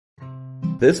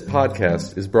This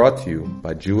podcast is brought to you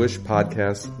by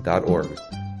JewishPodcasts.org.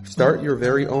 Start your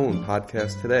very own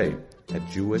podcast today at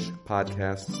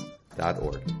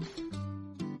JewishPodcasts.org.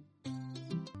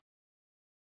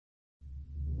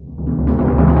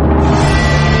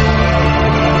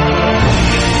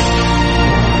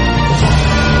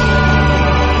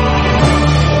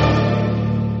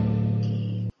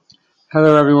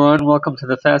 Hello everyone, welcome to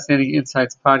the Fascinating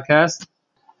Insights podcast.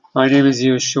 My name is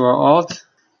Yeshua Alt,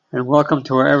 and welcome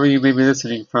to wherever you may be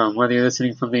listening from, whether you're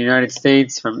listening from the United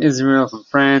States, from Israel, from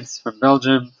France, from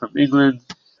Belgium, from England,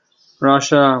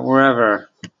 Russia, wherever.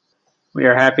 We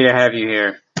are happy to have you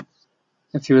here.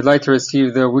 If you would like to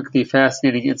receive the weekly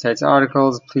Fascinating Insights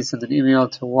articles, please send an email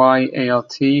to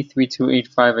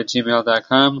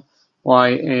yalt3285@gmail.com,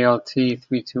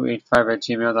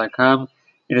 yalt3285@gmail.com.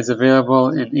 It is available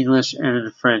in English and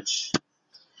in French.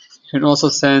 You can also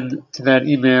send to that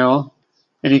email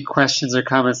any questions or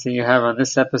comments that you have on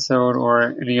this episode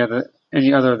or any other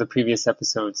of the previous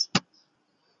episodes.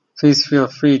 Please feel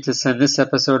free to send this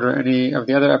episode or any of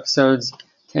the other episodes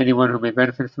to anyone who may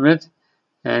benefit from it.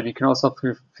 And you can also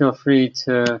feel free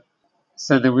to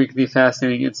send the weekly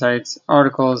Fascinating Insights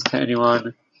articles to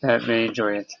anyone that may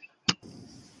enjoy it.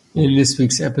 In this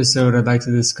week's episode, I'd like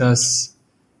to discuss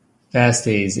fast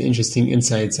days, interesting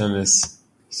insights on this,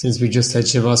 since we just had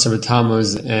Shiva Asar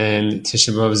B'Tammuz and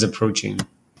Tisha B'Av is approaching.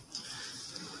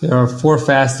 There are 4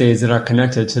 fast days that are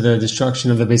connected to the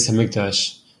destruction of the Beis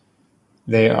HaMikdash.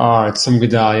 They are Tzom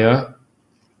Gedalia,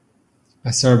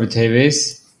 Asar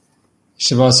B'Teves,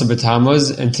 Shiva Asar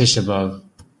B'Tammuz, and Tisha B'Av.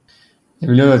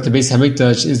 And we know that the Beis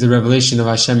HaMikdash is the revelation of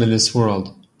Hashem in this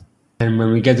world. And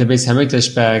when we get the Beis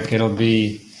HaMikdash back, it'll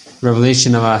be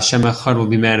revelation of Hashem Echad will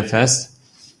be manifest.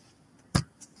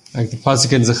 Like the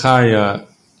pasuk in Zechariah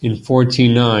in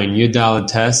 14:9, Yud Daled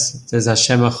Tes, says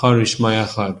Hashem Echad U'Shmai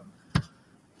Echad.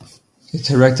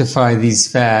 To rectify these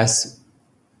fasts,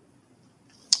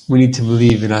 we need to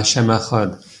believe in Hashem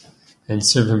Echad and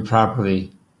serve Him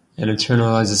properly and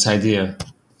internalize this idea.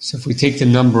 So if we take the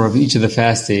number of each of the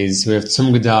fast days, we have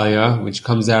Tzom Gedalia, which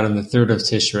comes out on the 3rd of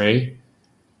Tishrei.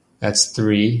 That's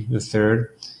 3, the 3rd.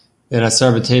 Then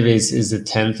Asar B'Teves is the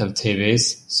 10th of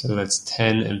Teves, so that's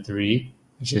 10 and 3.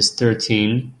 Which is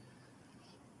 13.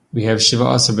 We have Shiva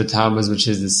Asar B'Tammuz, which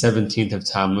is the 17th of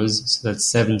Tammuz, so that's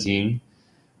 17.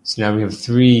 So now we have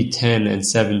 3, 10, and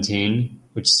 17,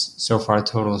 which so far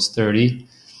totals 30.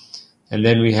 And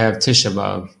then we have Tisha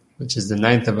B'Av, which is the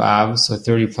 9th of Av, so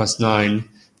 30 plus 9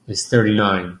 is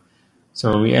 39. So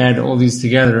when we add all these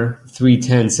together, 3,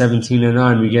 10, 17, and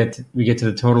 9, we get to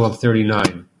the total of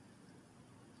 39.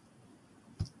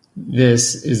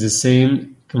 This is the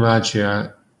same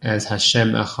gematria as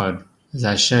Hashem Echad, as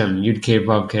Hashem, Yud Kei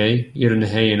Vav Kei, Yud and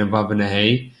Hey and a Vav and a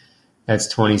Hey, that's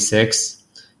 26,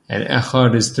 and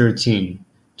Echad is 13.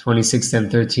 26 and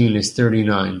 13 is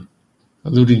 39,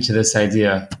 alluding to this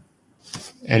idea.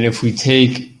 And if we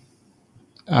take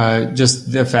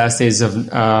just the fast days of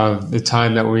the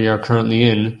time that we are currently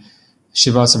in,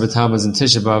 Shiva Asar B'Tammuz and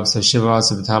Tisha B'Av, so Shiva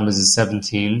Asar B'Tammuz is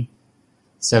 17,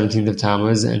 17th of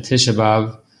Tammuz, and Tisha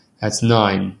B'Av, that's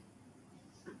 9.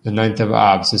 The 9th of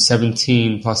Ab. So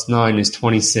 17 plus 9 is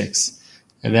 26.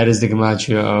 And that is the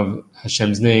gematria of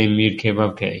Hashem's name, Yud Kei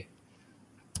Vav Kei.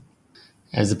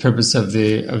 As the purpose of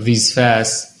these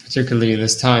fasts, particularly in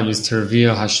this time, is to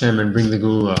reveal Hashem and bring the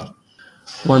Geula.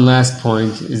 One last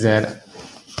point is that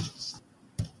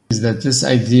this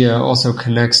idea also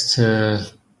connects to,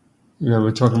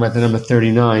 we're talking about the number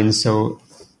 39, so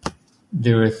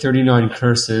there were 39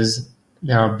 curses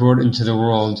that are brought into the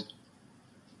world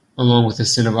along with the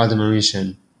sin of Adam and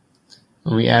Rishon.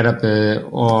 When we add up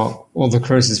all the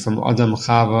curses from Adam,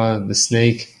 Chava, the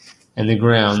snake, and the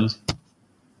ground,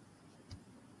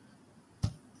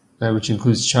 which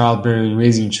includes childbearing,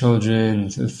 raising children,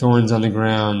 the thorns on the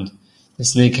ground, the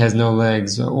snake has no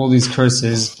legs, all these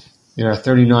curses, there are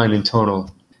 39 in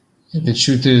total. And the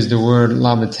truth is the word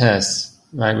lamates,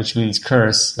 right, which means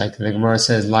curse, like the Gemara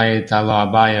says, Layet ala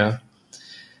abaya.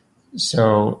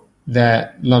 So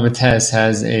that lamates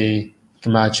has a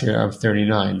gematria of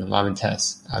 39, the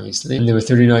lamates, obviously. And there were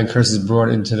 39 curses brought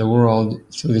into the world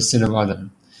through the sin of Adam.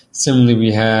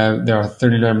 Similarly, there are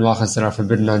 39 malachas that are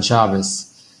forbidden on Shabbos.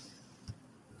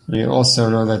 We also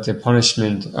know that the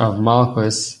punishment of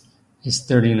Malchus is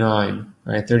 39,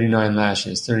 right? 39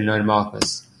 lashes, 39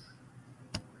 Malchus.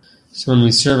 So when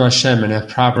we serve Hashem and have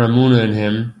proper emunah in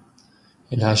Him,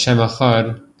 in Hashem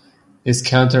Echad, this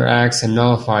counteracts and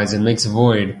nullifies and makes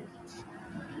void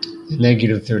the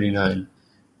negative 39.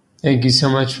 Thank you so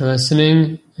much for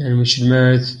listening, and we should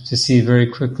merit to see very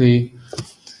quickly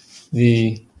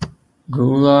the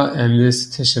Geula, and this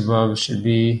Tisha B'Av should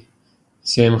be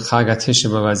Same Chag HaTisha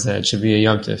B'Av hazeh. It should be a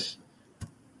Yom Tif.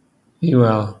 Be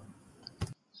well.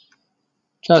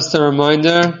 Just a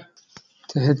reminder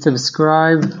to hit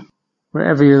subscribe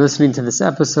wherever you're listening to this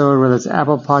episode, whether it's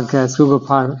Apple Podcasts, Google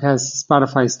Podcasts,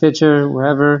 Spotify, Stitcher,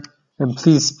 wherever. And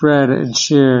please spread and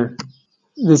share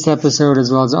this episode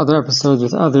as well as other episodes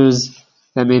with others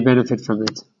that may benefit from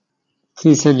it.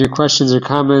 Please send your questions or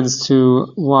comments to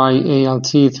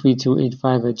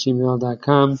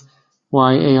yalt3285@gmail.com,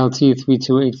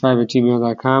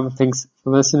 yalt3285@gmail.com. Thanks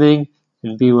for listening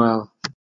and be well.